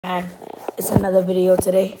live. It's another video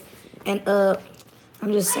today. And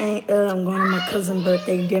I'm just saying, I'm going to my cousin's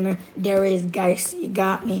birthday dinner. Derrius Guice, you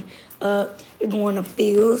got me. We're going to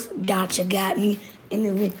Fields, gotcha, got me. And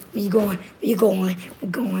then we're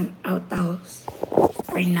going out the house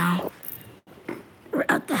right now. We're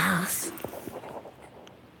out the house.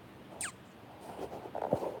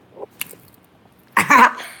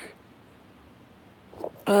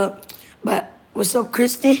 But what's up,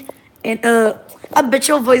 Kristen? And I bet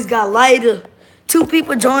your voice got lighter. 2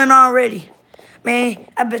 people joined already. Man,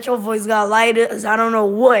 I bet your voice got lighter as I don't know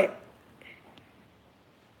what.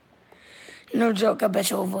 No joke, I bet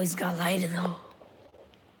your voice got lighter though.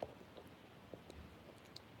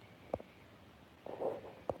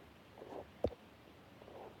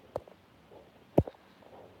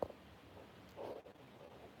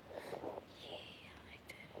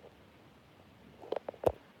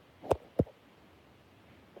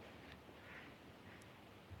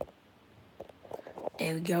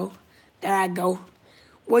 There we go. There I go.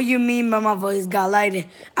 What you mean by my voice got lighter?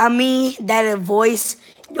 I mean that your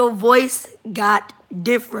voice got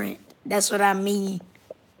different. That's what I mean.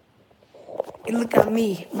 And look at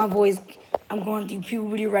me, my voice, I'm going through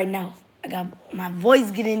puberty right now. I got my voice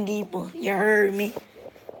getting deeper. You heard me?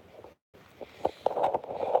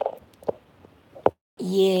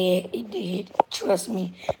 Yeah, it did. Trust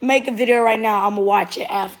me. Make a video right now. I'm gonna watch it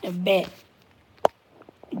after. Bet.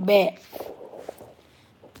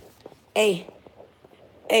 Hey,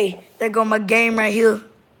 there go my game right here.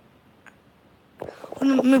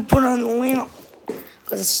 Let me put on the lamp.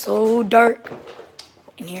 Cause it's so dark.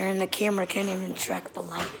 And here in the camera can't even track the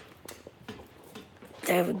light.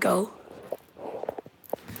 There we go.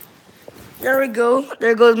 There we go.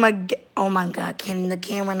 There goes my oh my god, can the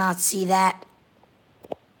camera not see that?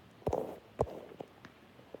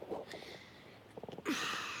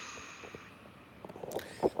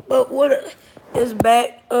 But what is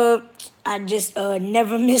back? I just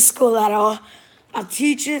never miss school at all. My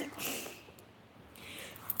teacher,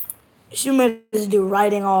 she made us do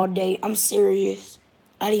writing all day. I'm serious.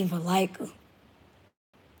 I didn't even like her.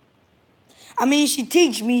 I mean, she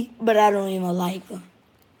teach me, but I don't even like her.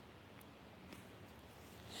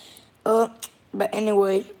 But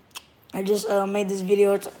anyway, I just made this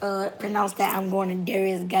video to pronounce that I'm going to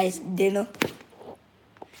Derrius Guice dinner.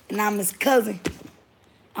 And I'm his cousin.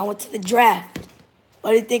 I went to the draft.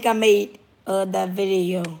 What do you think I made that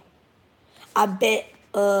video? I bet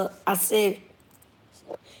I said,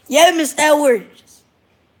 yeah, Miss Edwards.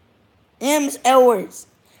 Yeah, Miss Edwards.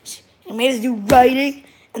 She made us do writing.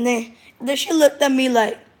 And then she looked at me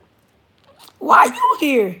like, why are you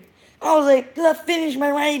here? I was like, because I finished my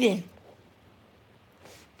writing.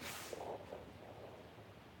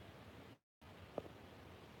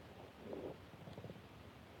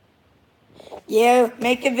 Yeah,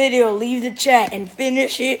 make a video, leave the chat, and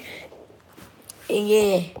finish it. And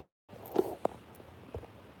yeah.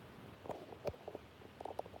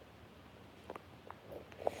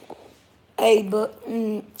 Hey, but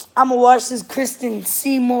I'm going to watch this Kristen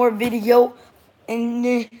Seymour video. And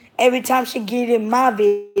then every time she get in my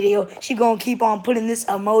video, she going to keep on putting this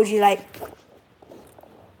emoji like,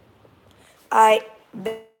 I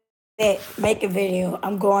bet, make a video.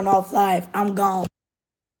 I'm going off live. I'm gone.